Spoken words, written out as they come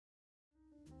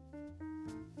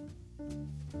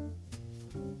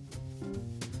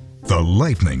The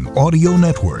Lightning Audio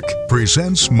Network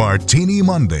presents Martini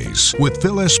Mondays with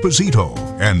Phil Esposito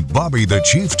and Bobby the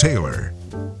Chief Taylor.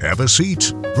 Have a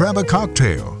seat, grab a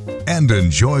cocktail, and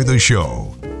enjoy the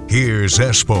show. Here's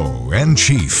Espo and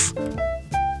Chief.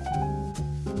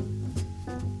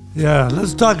 Yeah,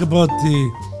 let's talk about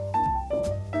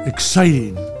the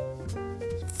exciting,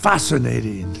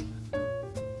 fascinating,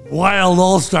 wild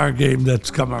All-Star game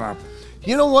that's coming up.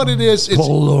 You know what it is? It's,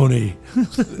 Baloney.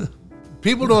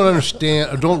 people don't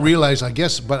understand or don't realize, I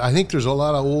guess, but I think there's a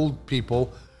lot of old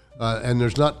people, and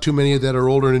there's not too many that are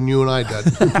older than you and I did.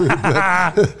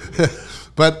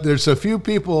 But there's a few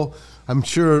people, I'm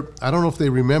sure, I don't know if they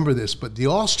remember this, but the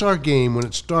All-Star game, when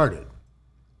it started,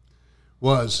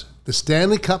 was the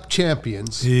Stanley Cup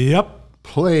champions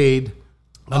played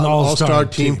an All-Star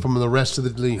team from the rest of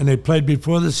the league. And they played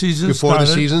before the season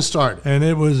started. And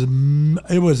it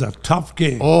was a tough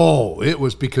game. Oh, it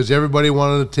was, because everybody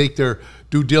wanted to take their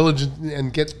due diligence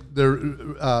and get their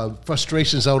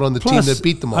frustrations out on the team that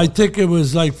beat them all. I think it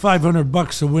was like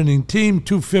 $500 a winning team,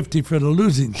 $250 for the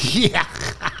losing team. Yeah.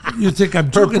 You think I'm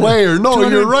per joking? player? No,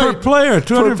 you're right. Per player,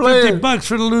 $250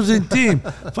 for the losing team,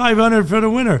 $500 for the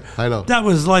winner. I know. That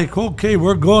was like, okay,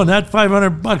 we're going. That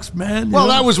 $500, man. Well,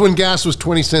 that was when gas was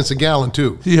 20 cents a gallon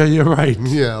too. Yeah, you're right.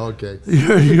 Yeah, okay.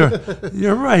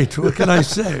 You're right. What can I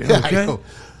say? Okay. Yeah, I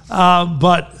know.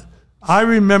 But I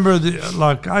remember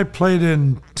I played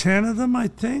in 10 of them, I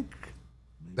think.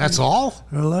 That's all?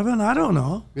 Or 11, I don't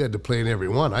know. You had to play in every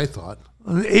one, I thought.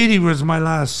 80 was my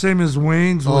last, same as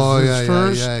Wayne's was his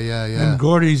first. Yeah. And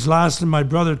Gordy's last, and my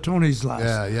brother Tony's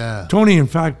last. Yeah. Tony, in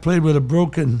fact, played with a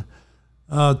broken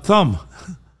thumb.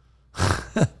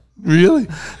 Really?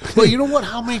 Well, you know what?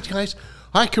 How many guys?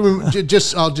 I can remember,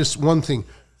 just one thing.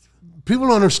 People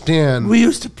don't understand. We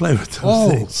used to play with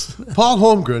those things. Paul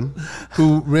Holmgren,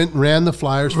 who ran the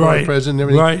Flyers for our president and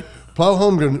everything. Right. Paul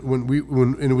Holmgren,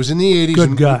 when it was in the 80s.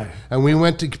 Good guy. And we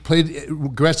went to play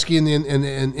Gretzky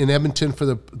in Edmonton for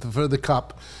the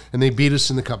Cup, and they beat us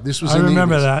in the Cup. This was in the 80s. I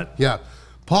remember that. Yeah.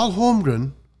 Paul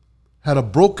Holmgren had a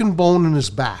broken bone in his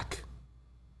back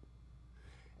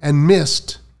and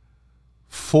missed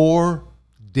 4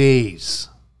 days.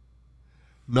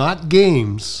 Not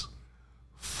games,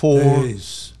 4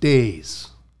 days.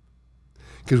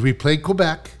 Because we played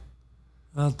Quebec.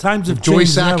 Times have Joey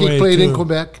changed that Sakic way played too. in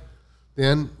Quebec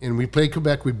then, and we played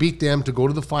Quebec. We beat them to go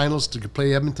to the finals to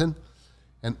play Edmonton.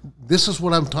 And this is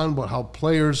what I'm talking about, how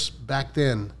players back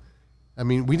then, I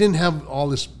mean, we didn't have all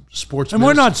this sports And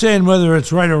we're not saying whether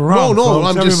it's right or wrong. No, folks.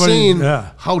 I'm just saying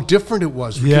yeah. how different it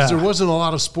was, because there wasn't a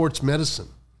lot of sports medicine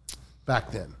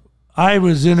back then. I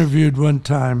was interviewed one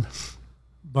time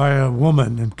by a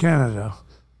woman in Canada,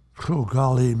 oh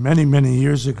golly, many, many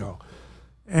years ago.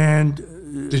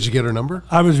 And did you get her number?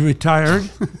 I was retired.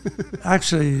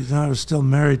 Actually, I was still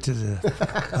married to the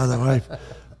other wife.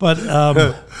 But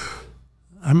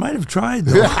I might have tried,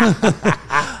 though.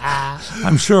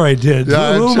 I'm sure I did.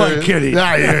 Yeah, Who am I kidding?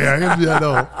 Yeah,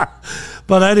 no.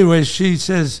 But anyway, she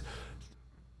says,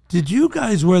 did you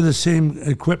guys wear the same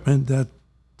equipment that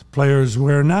the players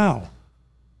wear now?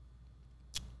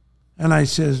 And I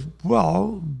says,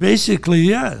 well, basically,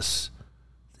 yes.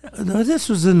 This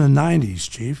was in the 90s,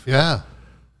 Chief. Yeah.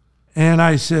 And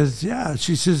I says, yeah.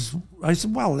 She says, I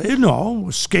said, well, you know,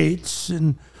 skates,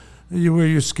 and you wear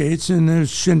your skates, and there's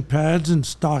shin pads and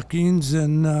stockings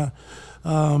and a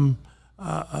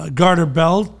garter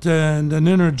belt and an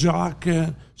inner jock.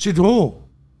 And she said, oh,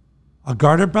 a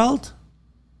garter belt?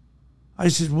 I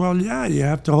said, well, yeah, you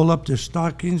have to hold up the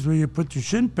stockings where you put your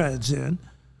shin pads in.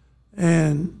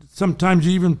 And sometimes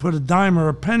you even put a dime or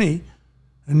a penny.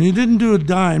 And you didn't do a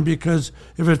dime because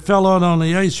if it fell out on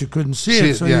the ice, you couldn't see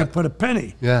it. So you put a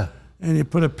penny. Yeah. And you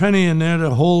put a penny in there to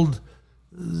hold,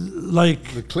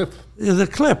 like... The clip. The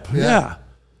clip, yeah.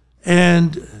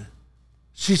 And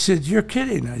she said, you're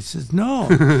kidding. I said,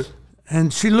 no.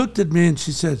 And she looked at me and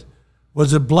she said,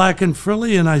 was it black and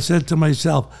frilly? And I said to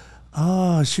myself,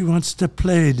 oh, she wants to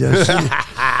play, does she?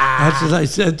 That's what I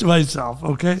said to myself,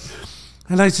 okay?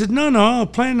 And I said, no, a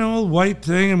plain old white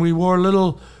thing. And we wore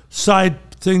little side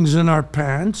things in our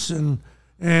pants and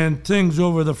things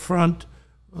over the front,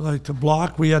 like the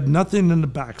block. We had nothing in the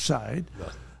backside.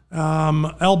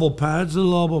 Elbow pads,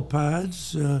 little elbow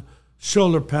pads,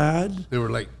 shoulder pad. They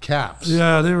were like caps.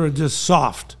 Yeah, they were just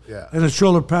soft. Yeah. And the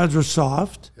shoulder pads were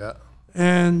soft. Yeah.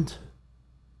 And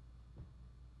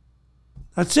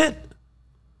that's it.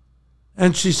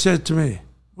 And she said to me,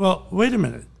 well, wait a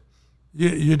minute.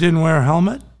 You didn't wear a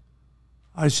helmet?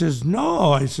 I says,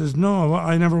 no.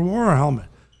 I never wore a helmet.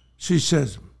 She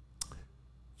says,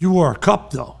 you wore a cup,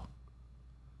 though.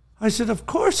 I said, of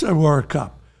course I wore a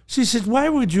cup. She said, why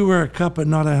would you wear a cup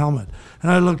and not a helmet? And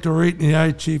I looked her right in the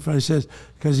eye, Chief. I said,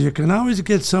 because you can always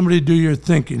get somebody to do your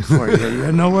thinking for you.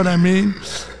 You know what I mean?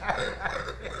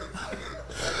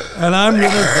 And I'm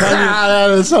going to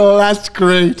tell you. That's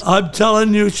great. I'm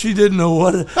telling you, she didn't know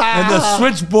what. And the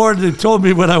switchboard, they told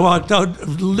me when I walked out,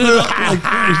 lit up like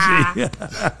crazy.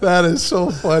 That is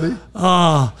so funny.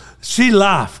 She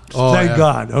laughed. Thank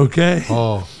God. Okay.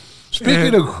 Oh,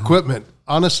 speaking of equipment,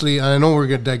 honestly, I know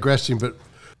we're digressing, but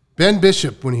Ben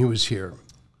Bishop, when he was here,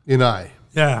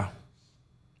 Yeah.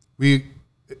 we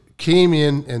came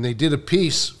in and they did a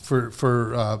piece for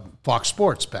Fox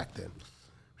Sports back then.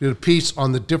 We did a piece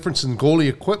on the difference in goalie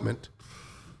equipment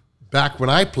back when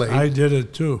I played. I did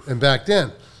it too. And back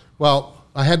then. Well,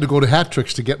 I had to go to Hat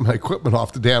Tricks to get my equipment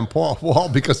off the damn wall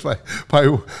because my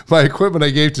equipment I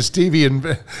gave to Stevie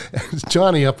and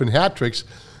Johnny up in Hat Tricks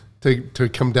to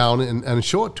come down and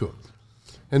show it to him.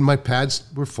 And my pads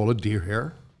were full of deer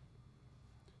hair.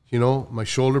 You know, my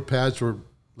shoulder pads were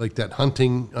like that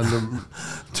hunting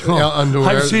underwear.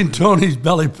 I've seen Tony's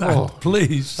belly pad,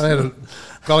 please. I had a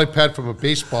belly pad from a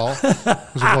baseball. It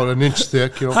was about an inch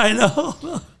thick, you know. I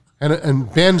know. And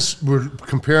Ben's, we're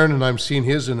comparing, and I'm seeing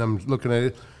his, and I'm looking at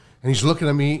it, and he's looking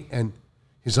at me, and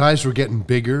his eyes were getting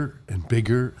bigger and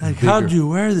bigger and bigger. How'd you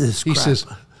wear this crap? He says,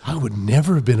 I would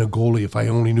never have been a goalie if I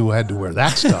only knew I had to wear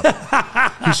that stuff.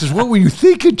 He says, what were you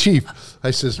thinking, Chief? I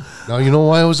says, now you know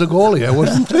why I was a goalie. I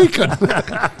wasn't thinking.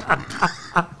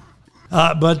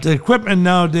 But the equipment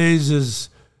nowadays is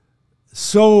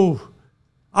so,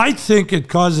 I think it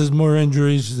causes more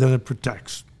injuries than it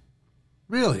protects.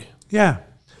 Really? Yeah.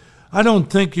 I don't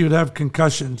think you'd have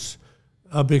concussions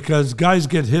because guys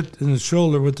get hit in the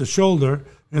shoulder with the shoulder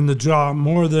in the jaw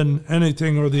more than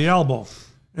anything, or the elbow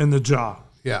in the jaw.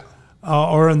 Yeah.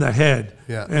 Or in the head.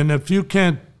 Yeah. And if you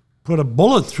can't put a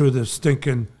bullet through this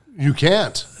stinking... You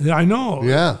can't. I know.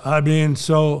 Yeah. I mean,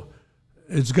 so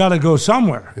it's got to go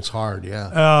somewhere. It's hard,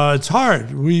 yeah. It's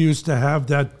hard. We used to have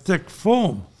that thick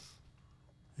foam.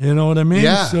 You know what I mean?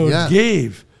 Yeah, so yeah. it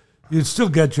gave. You'd still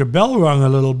get your bell rung a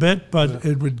little bit, but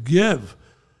it would give.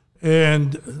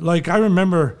 And like I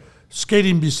remember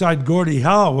skating beside Gordie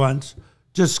Howe once,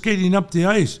 just skating up the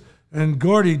ice, and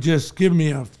Gordie just gave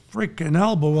me a freaking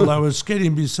elbow while I was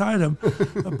skating beside him.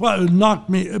 But it knocked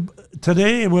me.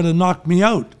 Today, it would have knocked me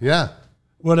out. Yeah.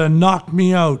 Would have knocked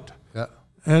me out. Yeah.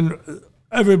 And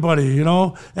everybody, you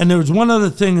know. And there was one other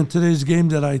thing in today's game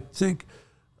that I think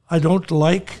I don't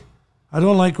like. I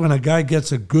don't like when a guy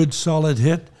gets a good, solid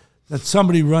hit, that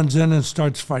somebody runs in and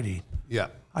starts fighting. Yeah.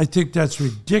 I think that's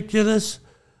ridiculous.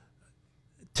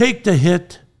 Take the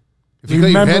hit. If you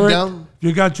got your head down, if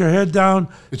you got your head down,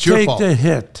 it's your take fault. the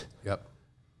hit. Yep.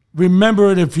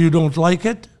 Remember it if you don't like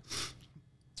it.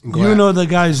 Go You ahead. know the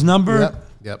guy's number. Yep.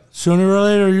 Yep. Sooner or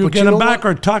later, you But get you him know back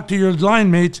what? or talk to your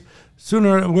line mates.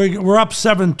 Sooner, we're up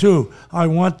 7-2. I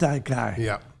want that guy.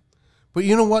 Yeah. But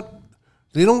you know what?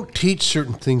 They don't teach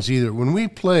certain things either. When we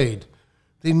played,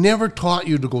 they never taught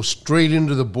you to go straight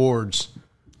into the boards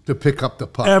to pick up the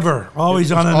puck. Ever.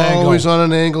 Always on an angle. Always on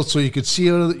an angle, so you could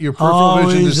see out of your peripheral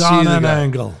vision to Always see on the an guy.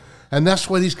 angle. And that's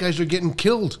why these guys are getting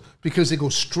killed, because they go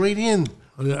straight in.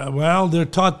 Yeah, well, they're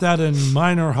taught that in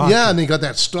minor hockey. Yeah, and they got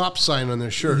that stop sign on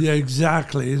their shirt. Yeah,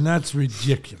 exactly. And that's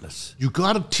ridiculous. You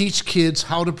got to teach kids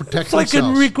how to protect It's like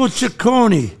themselves. Enrico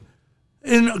Ciccone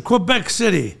in Quebec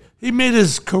City. He made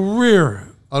his career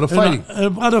Out of fighting.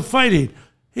 Out of fighting.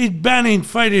 He's banning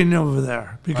fighting over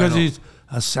there because I know. he's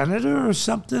a senator or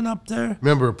something up there.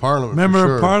 Member of Parliament. Member for of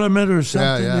sure. Parliament or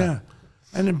something, yeah. yeah.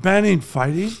 And then banning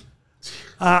fighting.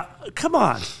 Come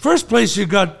on. First place, you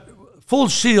got full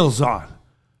shields on.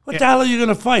 What the hell are you going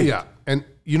to fight? Yeah, and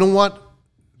you know what?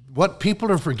 What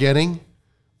people are forgetting,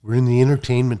 we're in the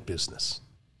entertainment business.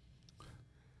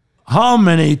 How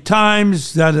many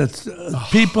times that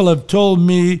people have told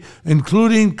me,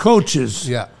 including coaches,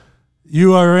 Yeah.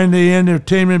 you are in the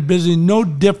entertainment business no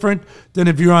different than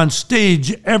if you're on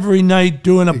stage every night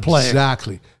doing a play.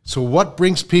 Exactly. So what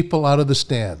brings people out of the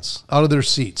stands, out of their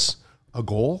seats? A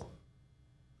goal,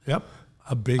 Yep.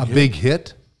 A big a hit big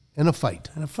hit, and a fight.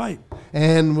 and a fight.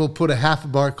 And we'll put a half a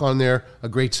mark on there, a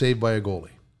great save by a goalie.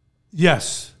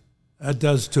 Yes, that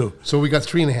does too. So we got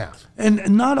 3.5.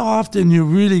 And not often you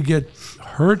really get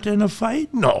hurt in a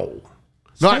fight. No.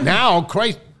 Not now,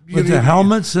 Christ. With the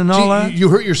helmets and all that? You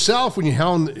hurt yourself when you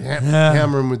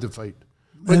hammer him with the fight.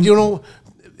 But, And- you know,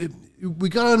 we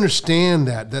got to understand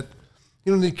that,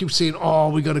 you know, they keep saying, oh,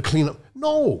 we got to clean up.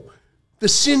 No. The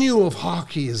sinew of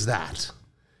hockey is that.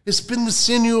 It's been the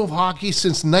sinew of hockey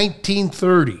since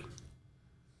 1930.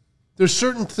 There's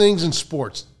certain things in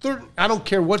sports. I don't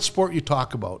care what sport you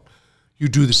talk about. You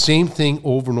do the same thing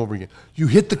over and over again. You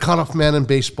hit the cutoff man in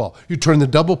baseball. You turn the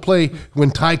double play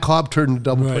when Ty Cobb turned the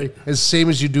double play, as same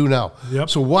as you do now. Yep.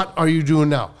 So what are you doing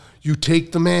now? You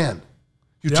take the man.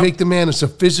 You take the man. It's a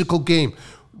physical game.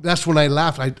 That's when I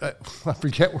laughed. I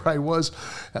forget where I was.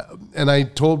 And I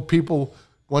told people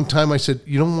one time, I said,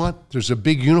 you know what? There's a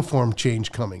big uniform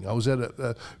change coming. I was at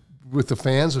with the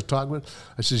fans, I was talking with.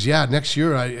 I says, yeah, next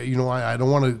year, I don't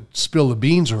want to spill the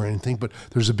beans or anything, but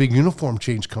there's a big uniform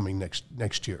change coming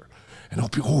next year. And all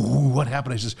people, what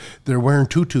happened? I says, they're wearing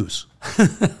tutus.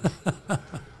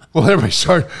 Well,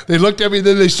 everybody they looked at me,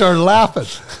 then they started laughing.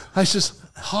 I says,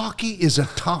 hockey is a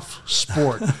tough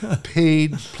sport,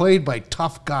 played by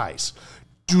tough guys.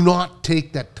 Do not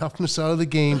take that toughness out of the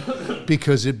game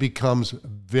because it becomes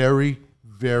very,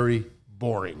 very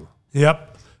boring.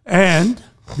 Yep. And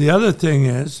the other thing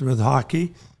is, with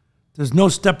hockey, there's no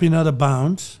stepping out of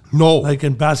bounds. No. Like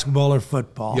in basketball or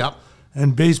football. Yep.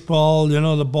 And baseball,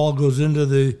 the ball goes into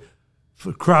the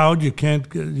crowd. You can't,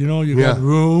 got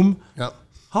room. Yep.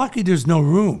 Hockey, there's no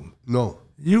room. No.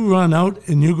 You run out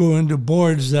and you go into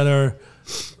boards that are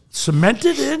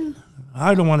cemented in.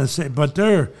 I don't want to say, but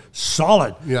they're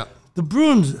solid. Yeah. The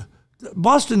Bruins,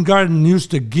 Boston Garden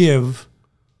used to give,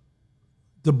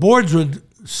 the boards would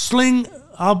sling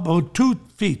about 3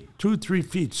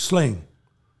 feet sling,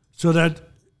 so that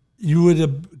you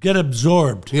would get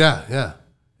absorbed. Yeah, yeah.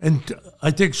 And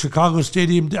I think Chicago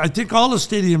Stadium, I think all the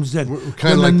stadiums did.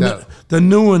 Kind of like that. The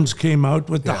new ones came out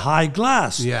with the high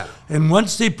glass. Yeah. And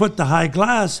once they put the high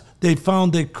glass, they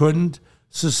found they couldn't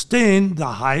sustain the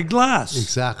high glass.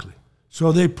 Exactly.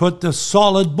 So they put the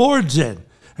solid boards in.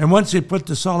 And once they put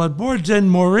the solid boards in,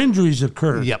 more injuries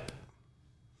occurred. Yep.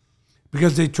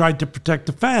 Because they tried to protect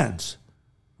the fans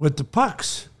with the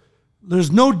pucks.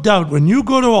 There's no doubt when you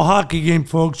go to a hockey game,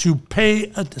 folks, you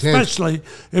pay, especially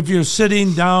if you're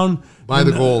sitting down by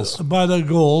the goals. By the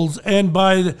goals and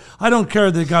I don't care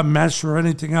if they got mesh or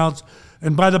anything else,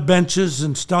 and by the benches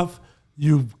and stuff,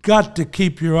 you've got to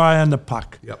keep your eye on the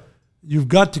puck. Yep. You've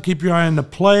got to keep your eye on the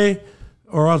play,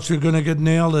 or else you're going to get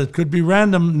nailed. It could be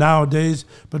random nowadays,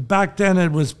 but back then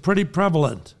it was pretty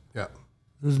prevalent. Yeah.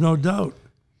 There's no doubt.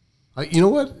 You know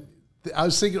what? I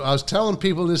was telling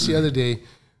people this the other day.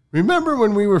 Remember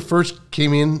when we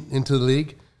came into the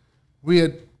league? We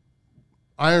had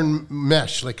iron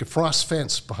mesh, like a frost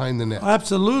fence behind the net.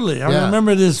 Absolutely. I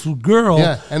remember this girl.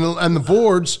 Yeah, and the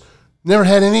boards never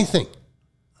had anything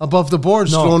above the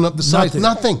boards thrown up the sides.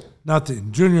 Nothing.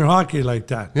 Junior hockey like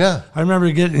that. Yeah. I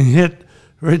remember getting hit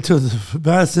right to the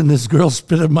best, and this girl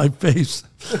spit in my face.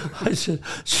 I said,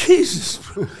 Jesus.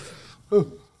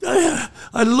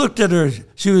 I looked at her.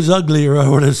 She was ugly, or I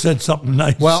would have said something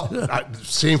nice. Well,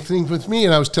 same thing with me.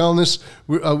 And I was telling this.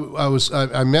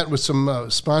 I met with some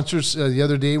sponsors the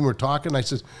other day, and we were talking. I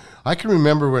said, I can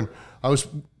remember when I was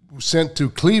sent to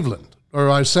Cleveland,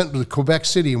 or I was sent to Quebec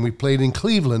City, and we played in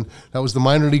Cleveland. That was the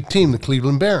minor league team, the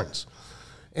Cleveland Barons,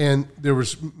 and there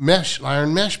was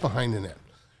iron mesh behind the net.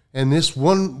 And this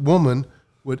one woman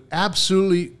would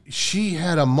she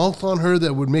had a mouth on her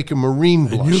that would make a Marine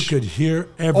blush. And you could hear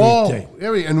everything.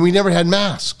 And we never had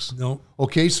masks. No.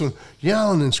 Okay, so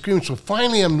yelling and screaming. So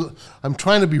finally, I'm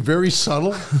trying to be very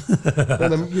subtle.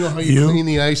 And I'm, how you clean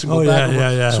the ice and go back.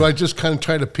 Yeah. So I just kind of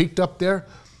tried to peek up there,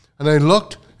 and I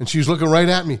looked, and she was looking right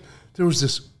at me. There was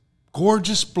this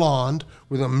gorgeous blonde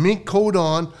with a mink coat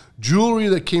on, jewelry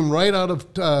that came right out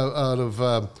of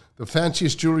the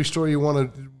fanciest jewelry store you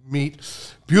want to meet.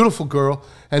 Beautiful girl.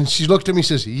 And she looked at me and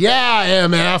says, yeah,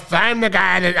 MF,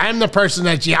 I'm the person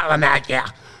that's yelling at you.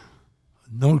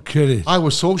 No kidding. I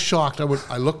was so shocked.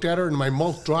 I looked at her and my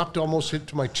mouth dropped, almost hit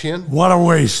to my chin. What a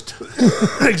waste.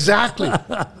 Exactly.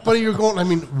 But you're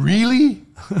going, really?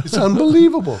 It's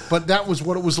unbelievable. But that was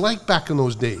what it was like back in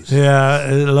those days. Yeah,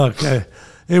 look,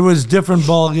 it was different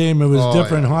ball game. It was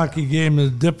different hockey game. It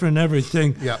was different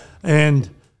everything. Yeah. And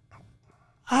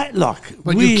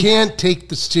But you can't take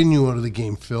the sinew out of the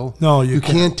game, Phil. No, you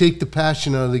can't take the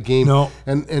passion out of the game. No.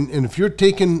 And if you're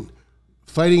taking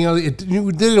fighting out of it,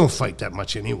 they don't fight that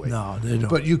much anyway. No, they don't.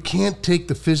 But you can't take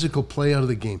the physical play out of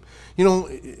the game.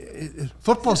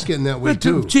 Football's getting that way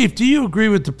too. Chief, do you agree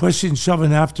with the pushing,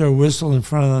 shoving after a whistle in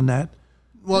front of the net?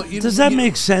 Well, does that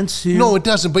make sense to you? No, it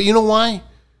doesn't. But you know why?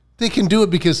 They can do it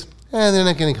because they're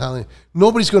not going to call it.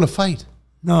 Nobody's going to fight.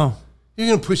 No. You're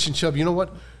going to push and shove. You know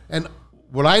what? And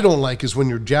what I don't like is when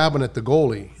you're jabbing at the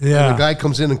goalie, yeah, and the guy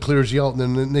comes in and clears you out,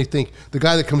 and then they think the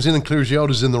guy that comes in and clears you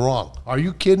out is in the wrong. Are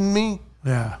you kidding me?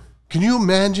 Yeah. Can you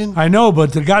imagine? I know,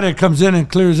 but the guy that comes in and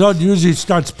clears out usually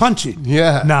starts punching.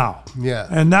 Yeah. Now. Yeah.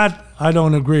 And that I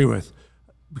don't agree with.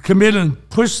 come in and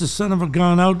push the son of a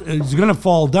gun out, he's going to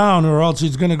fall down, or else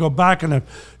he's going to go back. And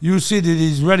if you see that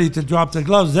he's ready to drop the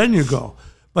gloves, then you go.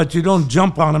 But you don't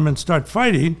jump on him and start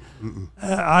fighting.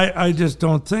 I just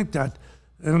don't think that.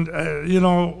 And,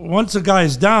 once a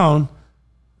guy's down,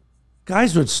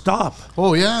 guys would stop.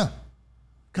 Oh, yeah.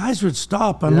 Guys would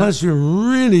stop unless you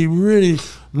really, really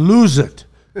lose it.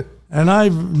 And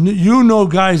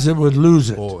guys that would lose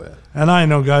it. Oh, yeah. And I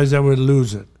know guys that would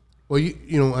lose it. Well,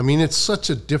 it's such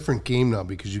a different game now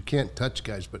because you can't touch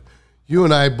guys. But you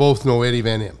and I both know Eddie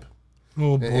Van Impe.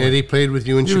 Oh, boy. Eddie played with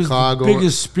you in Chicago. He was the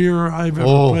biggest spearer I've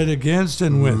ever played against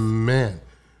and with. Man,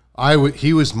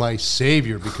 he was my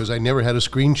savior because I never had a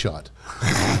screenshot.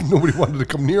 Nobody wanted to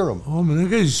come near him. Oh, man,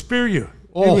 he'd spear you.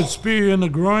 He would spear you in the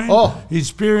groin. He'd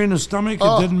spear you in the stomach.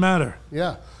 It didn't matter.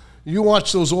 Yeah. You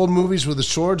watch those old movies with the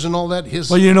swords and all that.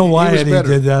 Well, you know why Eddie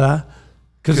did that, huh?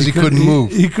 Because he couldn't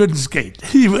move. He couldn't skate.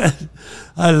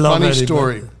 I love Funny Eddie.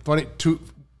 story.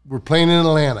 We're playing in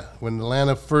Atlanta when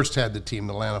Atlanta first had the team,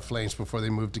 the Atlanta Flames, before they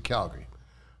moved to Calgary.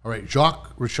 All right,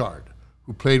 Jacques Richard,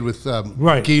 who played with Guy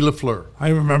Lafleur. I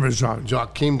remember Jacques.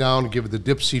 Jacques came down to give it the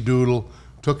dipsy doodle,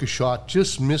 took a shot,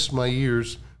 just missed my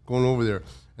ears going over there.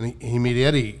 And he made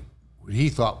Eddie, what he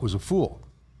thought was a fool.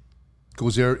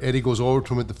 Eddie goes over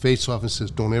to him at the face-off and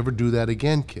says, "Don't ever do that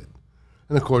again, kid."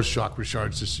 And of course, Jacques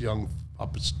Richard's this young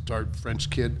upstart French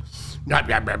kid.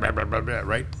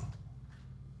 Right?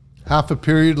 Half a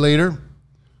period later,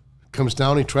 comes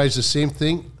down, he tries the same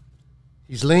thing.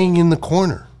 He's laying in the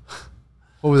corner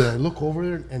over there. I look over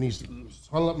there, and he's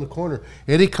huddled up in the corner.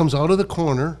 Eddie comes out of the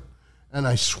corner, and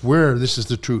I swear this is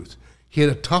the truth. He had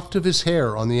a tuft of his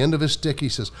hair on the end of his stick. He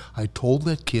says, "I told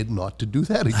that kid not to do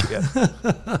that again."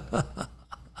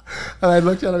 And I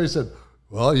looked at him and said,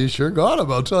 "Well, you sure got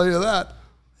him, I'll tell you that."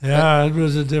 Yeah, it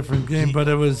was a different game, but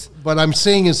it was... But I'm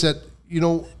saying is that,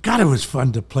 God, it was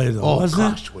fun to play, though,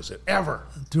 wasn't it? Was it ever.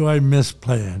 Do I miss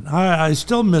playing? I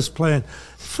still miss playing.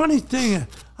 Funny thing,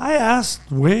 I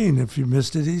asked Wayne if he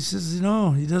missed it. He says,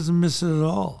 no, he doesn't miss it at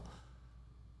all.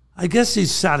 I guess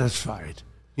he's satisfied.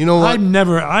 You know what?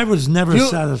 I was never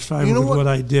satisfied with what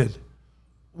I did.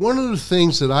 One of the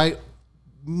things that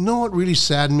what really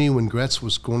saddened me when Gretz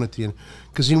was going at the end,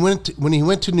 because when he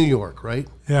went to New York, right?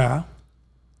 Yeah.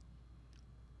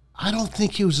 I don't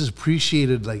think he was as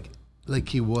appreciated like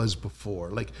he was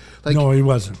before. No, he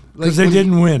wasn't, because they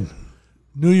didn't win.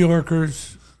 New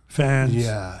Yorkers, fans.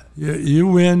 Yeah. You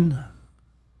win,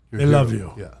 they love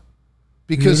you. Yeah.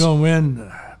 Because you don't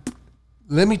win.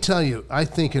 Let me tell you, I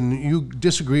think, and you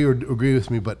disagree or agree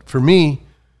with me, but for me,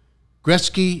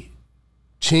 Gretzky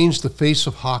changed the face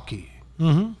of hockey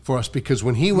for us, because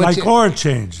when he went Or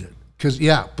changed it.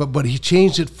 But he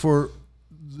changed it for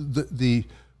the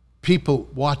people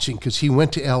watching, because he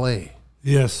went to L.A.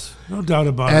 Yes, no doubt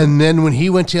about it. And then when he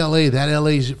went to L.A., that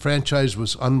L.A. franchise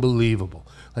was unbelievable.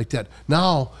 Like that.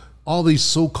 Now, all these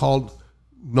so-called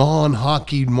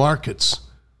non-hockey markets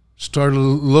started to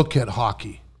look at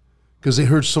hockey, because they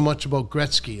heard so much about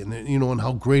Gretzky and and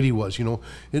how great he was.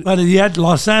 But yet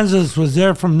Los Angeles was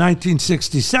there from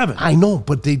 1967. I know,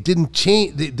 but they didn't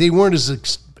change. They weren't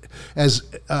as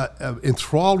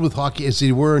enthralled with hockey as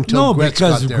they were until Gretzky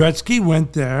got there. Gretzky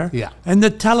went there. Yeah. And the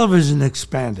television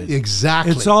expanded.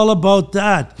 Exactly. It's all about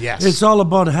that. Yes. It's all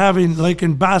about having, like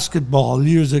in basketball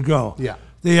years ago. Yeah.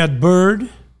 They had Bird.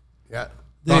 Yeah.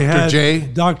 They had J.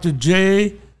 Dr.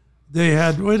 J. They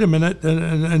had,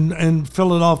 in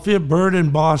Philadelphia, Bird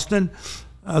in Boston.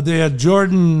 They had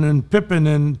Jordan and Pippen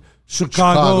in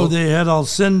Chicago. They had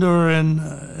Alcindor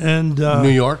and New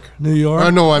York.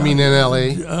 Or no, I mean in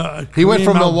L.A. He went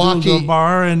from Milwaukee.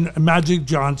 Abdul-Jabbar and Magic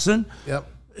Johnson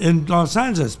in Los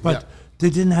Angeles. But they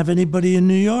didn't have anybody in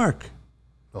New York.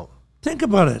 No. Think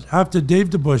about it. After Dave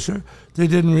DeBusschere, they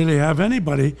didn't really have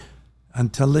anybody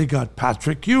until they got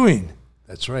Patrick Ewing.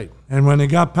 That's right. And when they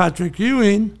got Patrick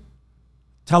Ewing,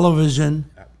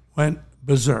 television went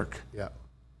berserk. Yeah,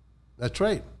 that's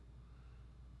right.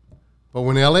 But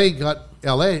when LA got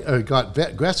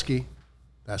Gretzky,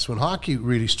 that's when hockey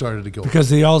really started to go. Because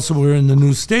they also were in the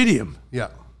new stadium. Yeah.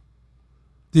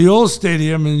 The old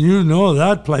stadium, and you know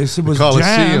that place, it was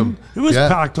jammed. It was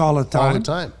packed all the time.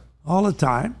 All the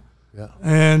time.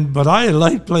 Yeah. But I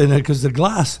liked playing it because the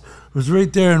glass was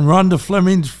right there, and Rhonda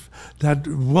Fleming's, that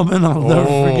woman, I'll never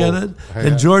forget it. Yeah.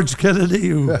 And George Kennedy,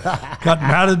 who got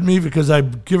mad at me because I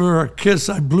give her a kiss,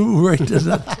 I blew right to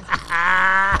that.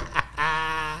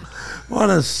 What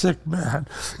a sick man.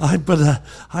 I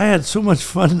had so much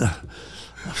fun.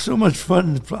 So much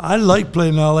fun. I like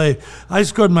playing L.A. I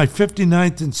scored my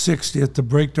 59th and 60th to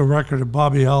break the record of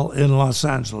Bobby Hull in Los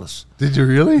Angeles. Did you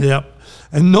really? Yep.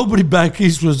 And nobody back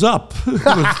east was up. It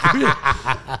was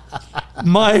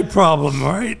my problem,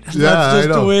 right? Yeah, That's just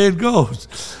I know. the way it goes.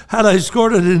 Had I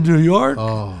scored it in New York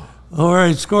or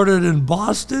I scored it in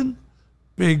Boston,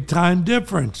 big time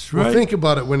difference, right? Well, think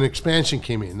about it when expansion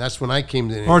came in. That's when I came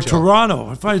to the NHL. Or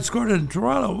Toronto. If I had scored it in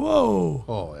Toronto, whoa.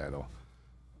 Oh, I know.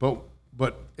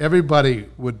 But everybody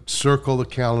would circle the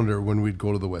calendar when we'd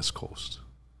go to the West Coast.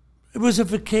 It was a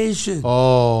vacation.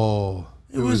 Oh,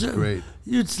 it was great.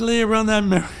 You'd lay around that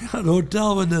Marriott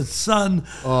Hotel with the sun,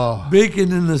 Oh.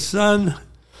 baking in the sun.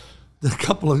 A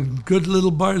couple of good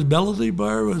little bars. Melody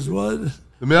Bar was one.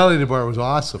 The Melody Bar was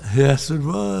awesome. Yes, it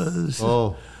was.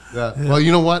 Oh, yeah. Well,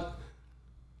 you know what?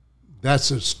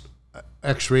 That's an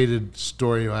X-rated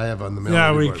story I have on the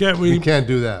Melody Bar. We can't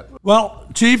do that. Well,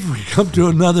 Chief, we come to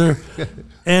another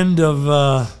end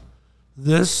of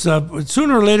this.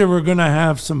 Sooner or later, we're going to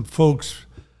have some folks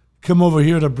come over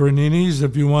here to Bernini's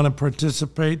if you want to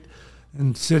participate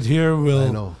and sit here.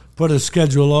 We'll put a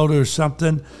schedule out or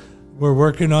something. We're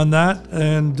working on that,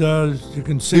 and you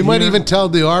can see. We might even tell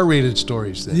the R-rated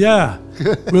stories then. Yeah,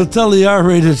 we'll tell the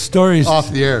R-rated stories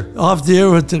Off the air. Off the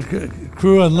air with the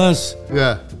crew, unless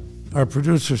Yeah, our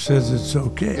producer says it's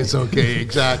okay. it's okay,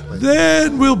 exactly.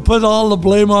 Then we'll put all the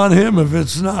blame on him if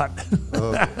it's not.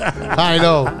 I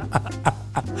know.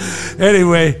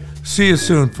 Anyway, see you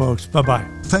soon, folks. Bye-bye.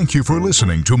 Thank you for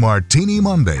listening to Martini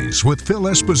Mondays with Phil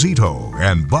Esposito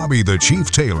and Bobby the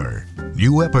Chief Taylor.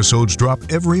 New episodes drop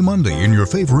every Monday in your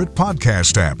favorite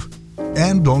podcast app.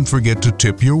 And don't forget to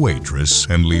tip your waitress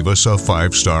and leave us a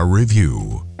 5-star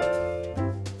review.